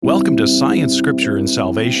Welcome to Science, Scripture, and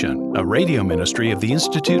Salvation, a radio ministry of the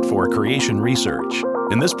Institute for Creation Research.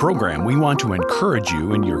 In this program, we want to encourage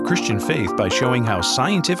you in your Christian faith by showing how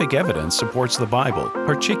scientific evidence supports the Bible,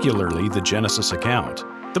 particularly the Genesis account.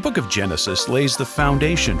 The book of Genesis lays the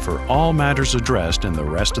foundation for all matters addressed in the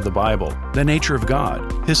rest of the Bible: the nature of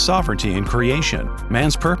God, His sovereignty in creation,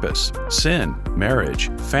 man's purpose, sin, marriage,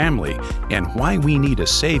 family, and why we need a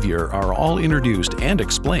Savior are all introduced and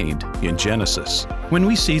explained in Genesis. When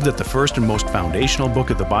we see that the first and most foundational book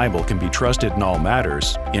of the Bible can be trusted in all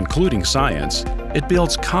matters, including science, it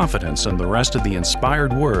builds confidence in the rest of the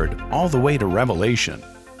inspired Word all the way to Revelation.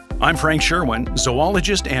 I'm Frank Sherwin,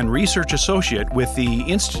 zoologist and research associate with the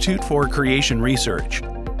Institute for Creation Research.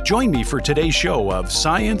 Join me for today's show of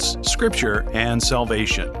Science, Scripture, and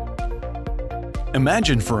Salvation.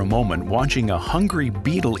 Imagine for a moment watching a hungry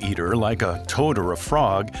beetle eater like a toad or a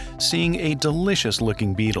frog seeing a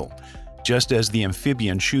delicious-looking beetle. Just as the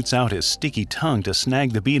amphibian shoots out his sticky tongue to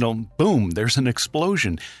snag the beetle, boom, there's an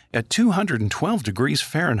explosion at 212 degrees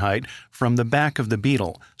Fahrenheit from the back of the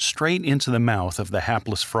beetle, straight into the mouth of the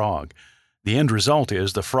hapless frog. The end result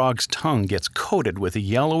is the frog's tongue gets coated with a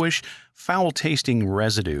yellowish, foul-tasting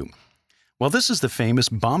residue. Well, this is the famous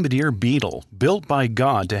bombardier beetle, built by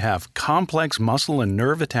God to have complex muscle and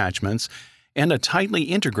nerve attachments and a tightly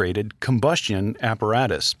integrated combustion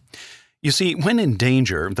apparatus. You see, when in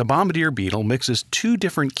danger, the bombardier beetle mixes two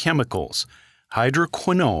different chemicals: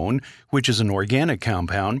 hydroquinone, which is an organic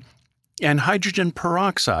compound, and hydrogen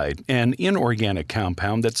peroxide, an inorganic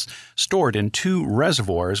compound that's stored in two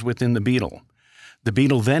reservoirs within the beetle. The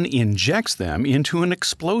beetle then injects them into an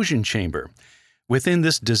explosion chamber. Within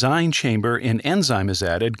this design chamber, an enzyme is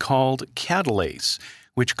added called catalase,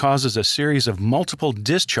 which causes a series of multiple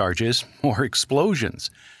discharges or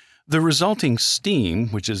explosions. The resulting steam,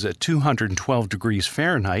 which is at 212 degrees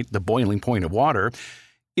Fahrenheit, the boiling point of water,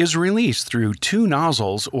 is released through two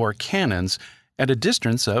nozzles or cannons at a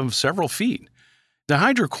distance of several feet. The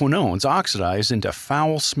hydroquinones oxidize into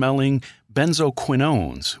foul-smelling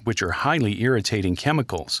benzoquinones, which are highly irritating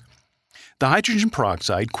chemicals. The hydrogen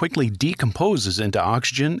peroxide quickly decomposes into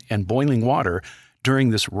oxygen and boiling water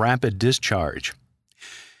during this rapid discharge.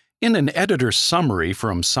 In an editor's summary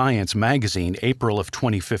from Science magazine, April of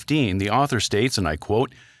 2015, the author states, and I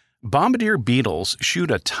quote, "Bombardier beetles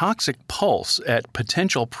shoot a toxic pulse at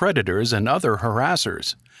potential predators and other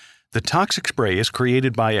harassers. The toxic spray is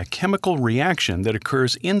created by a chemical reaction that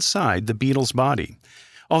occurs inside the beetle's body.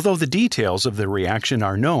 Although the details of the reaction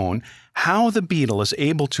are known, how the beetle is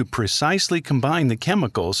able to precisely combine the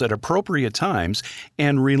chemicals at appropriate times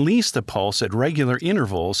and release the pulse at regular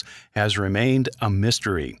intervals has remained a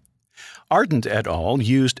mystery." Ardent et al.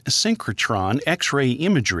 Used synchrotron X-ray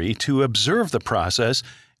imagery to observe the process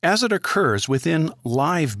as it occurs within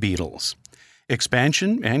live beetles.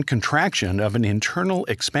 Expansion and contraction of an internal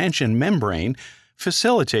expansion membrane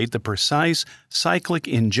facilitate the precise cyclic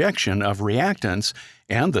injection of reactants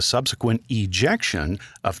and the subsequent ejection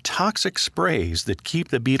of toxic sprays that keep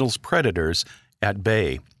the beetle's predators at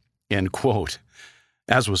bay. End quote.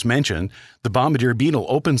 As was mentioned, the bombardier beetle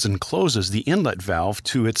opens and closes the inlet valve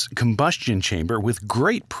to its combustion chamber with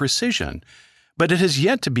great precision, but it has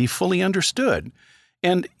yet to be fully understood.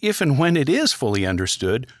 And if and when it is fully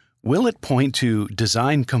understood, will it point to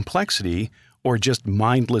design complexity or just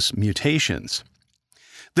mindless mutations?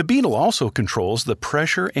 The beetle also controls the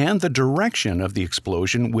pressure and the direction of the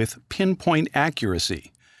explosion with pinpoint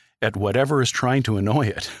accuracy at whatever is trying to annoy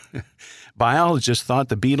it. Biologists thought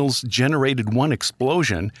the beetles generated one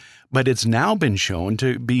explosion, but it's now been shown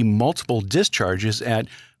to be multiple discharges at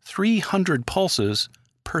 300 pulses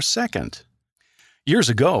per second. Years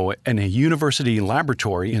ago, in a university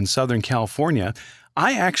laboratory in Southern California,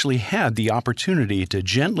 I actually had the opportunity to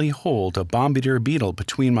gently hold a bombardier beetle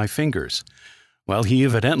between my fingers. Well, he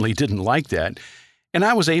evidently didn't like that, and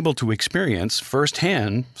I was able to experience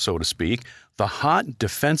firsthand, so to speak, the hot,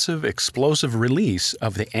 defensive, explosive release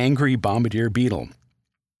of the angry bombardier beetle.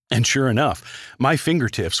 And sure enough, my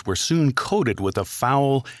fingertips were soon coated with a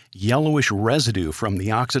foul, yellowish residue from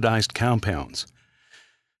the oxidized compounds.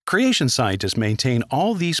 Creation scientists maintain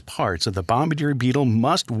all these parts of the bombardier beetle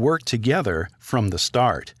must work together from the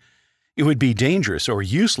start. It would be dangerous or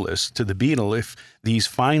useless to the beetle if these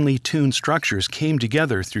finely tuned structures came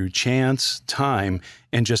together through chance, time,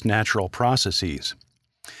 and just natural processes.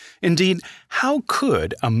 Indeed, how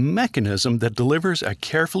could a mechanism that delivers a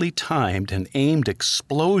carefully timed and aimed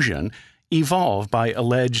explosion evolve by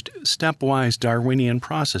alleged stepwise Darwinian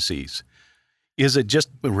processes? Is it just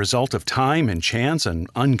a result of time and chance and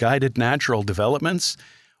unguided natural developments?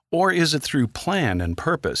 Or is it through plan and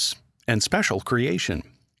purpose and special creation?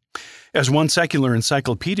 As one secular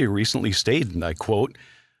encyclopedia recently stated, and I quote,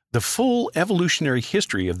 "The full evolutionary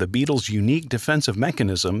history of the beetle's unique defensive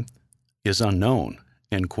mechanism is unknown,"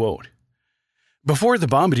 end quote. Before the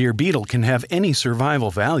bombardier beetle can have any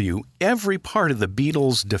survival value, every part of the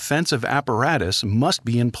beetle's defensive apparatus must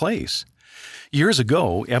be in place. Years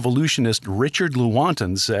ago, evolutionist Richard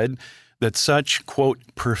Lewontin said that such, quote,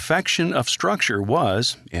 "perfection of structure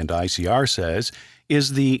was," and ICR says,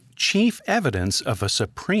 "is the chief evidence of a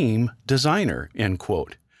supreme designer," end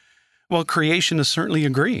quote. Well, creationists certainly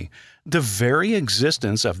agree. The very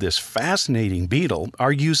existence of this fascinating beetle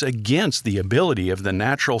argues against the ability of the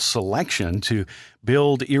natural selection to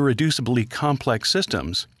build irreducibly complex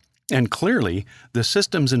systems. And clearly, the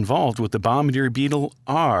systems involved with the bombardier beetle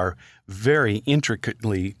are very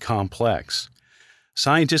intricately complex.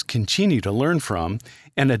 Scientists continue to learn from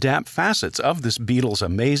and adapt facets of this beetle's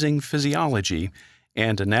amazing physiology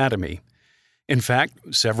and anatomy. In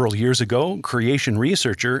fact, several years ago, creation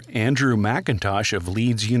researcher Andrew McIntosh of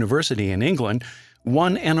Leeds University in England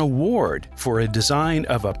won an award for a design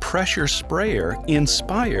of a pressure sprayer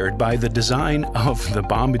inspired by the design of the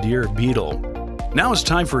bombardier beetle. Now it's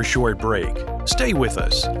time for a short break. Stay with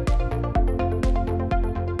us.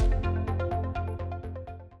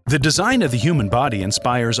 The design of the human body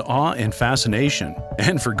inspires awe and fascination,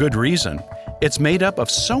 and for good reason. It's made up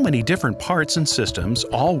of so many different parts and systems,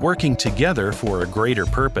 all working together for a greater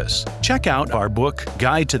purpose. Check out our book,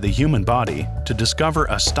 Guide to the Human Body, to discover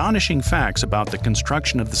astonishing facts about the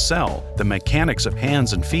construction of the cell, the mechanics of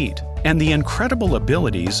hands and feet, and the incredible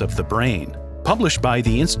abilities of the brain. Published by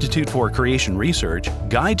the Institute for Creation Research,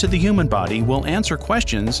 Guide to the Human Body will answer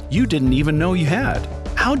questions you didn't even know you had.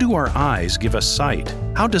 How do our eyes give us sight?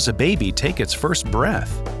 How does a baby take its first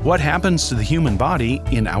breath? What happens to the human body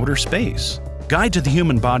in outer space? Guide to the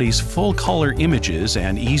Human Body's full-color images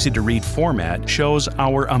and easy-to-read format shows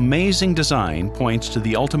our amazing design points to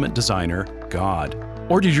the ultimate designer, God.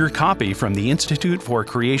 Order your copy from the Institute for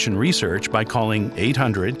Creation Research by calling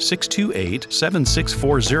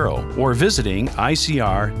 800-628-7640 or visiting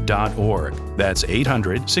icr.org. That's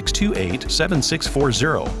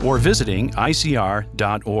 800-628-7640 or visiting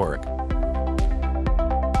icr.org.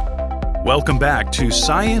 Welcome back to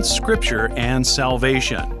Science, Scripture, and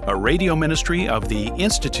Salvation, a radio ministry of the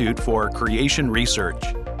Institute for Creation Research.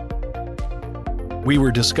 We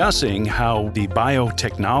were discussing how the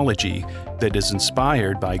biotechnology that is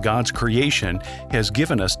inspired by God's creation has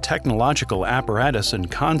given us technological apparatus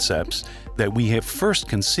and concepts that we have first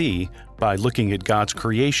can see by looking at God's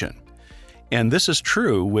creation. And this is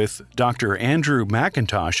true with Dr. Andrew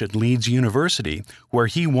McIntosh at Leeds University, where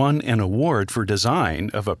he won an award for design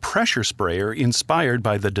of a pressure sprayer inspired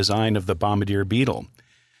by the design of the bombardier beetle.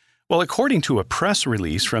 Well, according to a press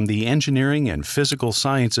release from the Engineering and Physical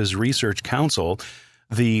Sciences Research Council,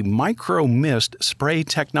 the micro-mist spray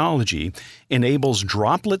technology enables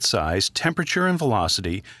droplet-sized temperature and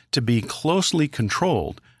velocity to be closely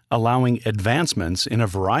controlled, allowing advancements in a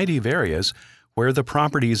variety of areas where the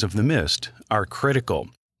properties of the mist are critical.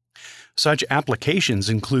 Such applications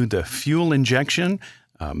include the fuel injection,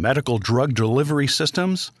 medical drug delivery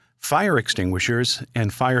systems, fire extinguishers,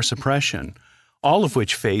 and fire suppression, all of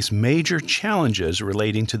which face major challenges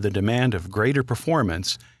relating to the demand of greater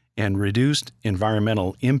performance and reduced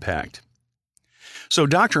environmental impact. So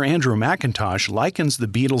Dr. Andrew McIntosh likens the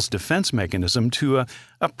beetle's defense mechanism to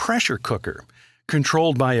a pressure cooker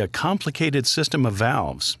controlled by a complicated system of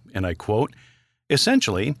valves, and I quote,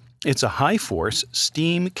 "Essentially, it's a high-force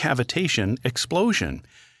steam cavitation explosion.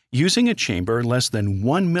 Using a chamber less than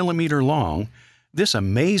 1 millimeter long, this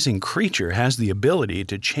amazing creature has the ability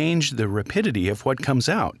to change the rapidity of what comes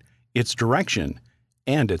out, its direction,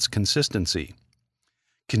 and its consistency."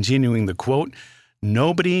 Continuing the quote,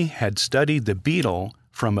 "Nobody had studied the beetle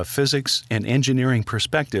from a physics and engineering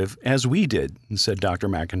perspective as we did," said Dr.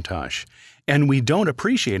 McIntosh, "and we don't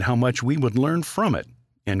appreciate how much we would learn from it,"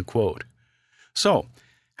 end quote. So,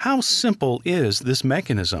 how simple is this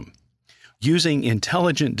mechanism? Using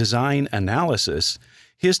intelligent design analysis,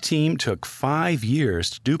 his team took 5 years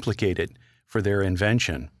to duplicate it for their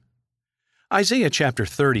invention. Isaiah chapter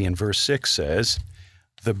 30 and verse 6 says,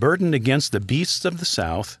 "The burden against the beasts of the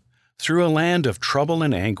south, through a land of trouble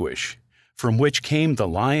and anguish, from which came the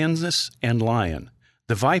lioness and lion,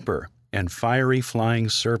 the viper and fiery flying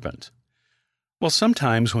serpent." Well,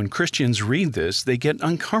 sometimes when Christians read this, they get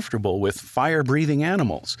uncomfortable with fire-breathing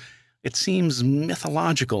animals. It seems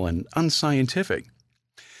mythological and unscientific.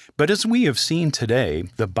 But as we have seen today,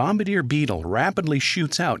 the bombardier beetle rapidly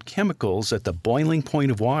shoots out chemicals at the boiling point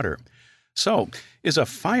of water. So, is a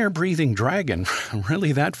fire-breathing dragon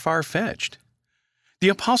really that far-fetched? The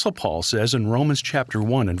Apostle Paul says in Romans chapter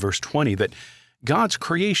 1 and verse 20 that God's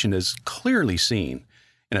creation is clearly seen,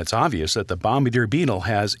 and it's obvious that the bombardier beetle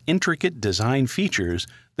has intricate design features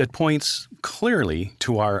that points clearly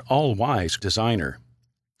to our all-wise designer.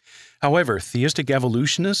 However, theistic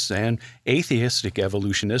evolutionists and atheistic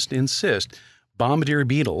evolutionists insist bombardier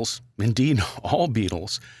beetles, indeed all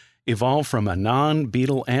beetles, evolved from a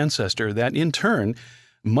non-beetle ancestor that in turn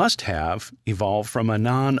must have evolved from a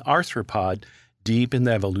non-arthropod deep in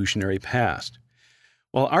the evolutionary past.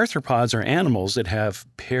 Well, arthropods are animals that have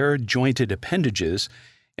paired jointed appendages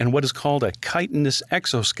and what is called a chitinous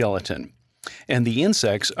exoskeleton, and the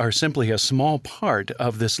insects are simply a small part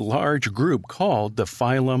of this large group called the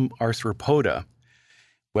phylum Arthropoda.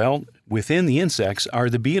 Well, within the insects are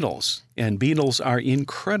the beetles, and beetles are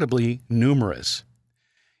incredibly numerous.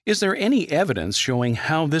 Is there any evidence showing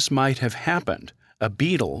how this might have happened? A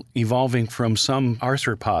beetle evolving from some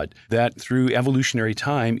arthropod that through evolutionary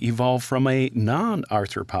time evolved from a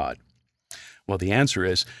non-arthropod? Well, the answer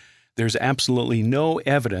is there's absolutely no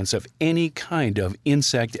evidence of any kind of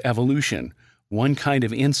insect evolution, one kind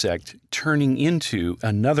of insect turning into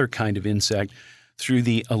another kind of insect through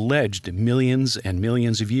the alleged millions and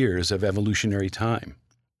millions of years of evolutionary time.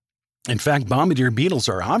 In fact, bombardier beetles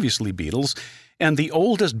are obviously beetles, and the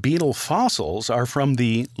oldest beetle fossils are from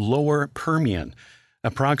the Lower Permian,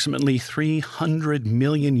 approximately 300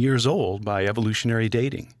 million years old by evolutionary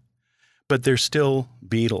dating. But they're still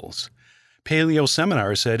beetles. Paleo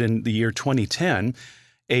Seminar said in the year 2010,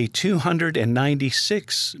 a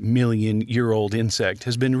 296 million year old insect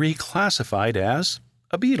has been reclassified as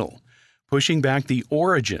a beetle, pushing back the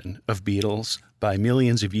origin of beetles by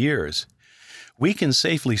millions of years. We can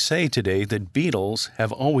safely say today that beetles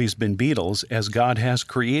have always been beetles as God has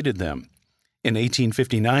created them. In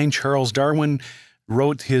 1859, Charles Darwin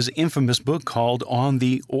wrote his infamous book called On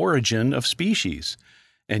the Origin of Species.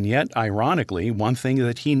 And yet, ironically, one thing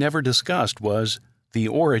that he never discussed was the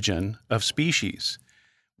origin of species.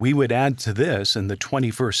 We would add to this in the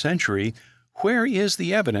 21st century, where is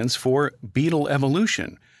the evidence for beetle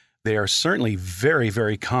evolution? They are certainly very,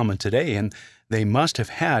 very common today, and they must have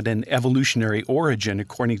had an evolutionary origin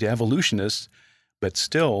according to evolutionists, but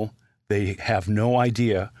still, they have no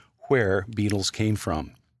idea where beetles came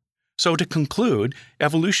from. So to conclude,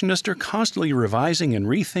 evolutionists are constantly revising and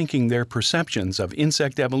rethinking their perceptions of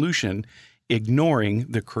insect evolution, ignoring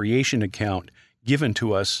the creation account given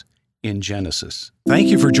to us in Genesis. Thank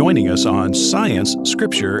you for joining us on Science,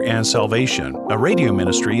 Scripture, and Salvation, a radio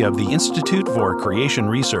ministry of the Institute for Creation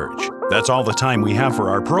Research. That's all the time we have for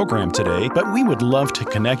our program today, but we would love to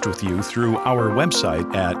connect with you through our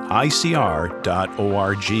website at icr.org.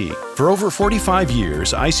 For over 45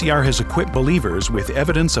 years, ICR has equipped believers with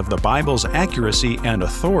evidence of the Bible's accuracy and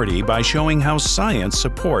authority by showing how science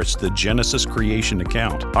supports the Genesis creation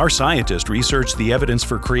account. Our scientists research the evidence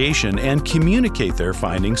for creation and communicate their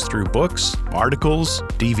findings through books, articles,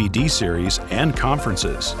 DVD series, and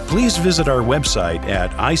conferences. Please visit our website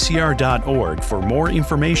at icr.org for more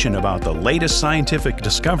information about the latest scientific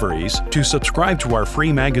discoveries, to subscribe to our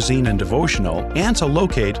free magazine and devotional, and to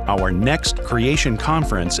locate our next creation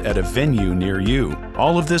conference at a venue near you.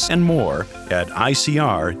 All of this and more at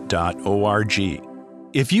icr.org.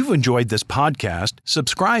 If you've enjoyed this podcast,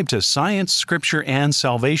 subscribe to Science, Scripture, and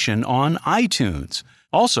Salvation on iTunes.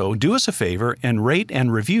 Also, do us a favor and rate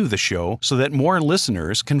and review the show so that more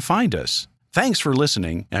listeners can find us. Thanks for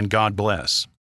listening, and God bless.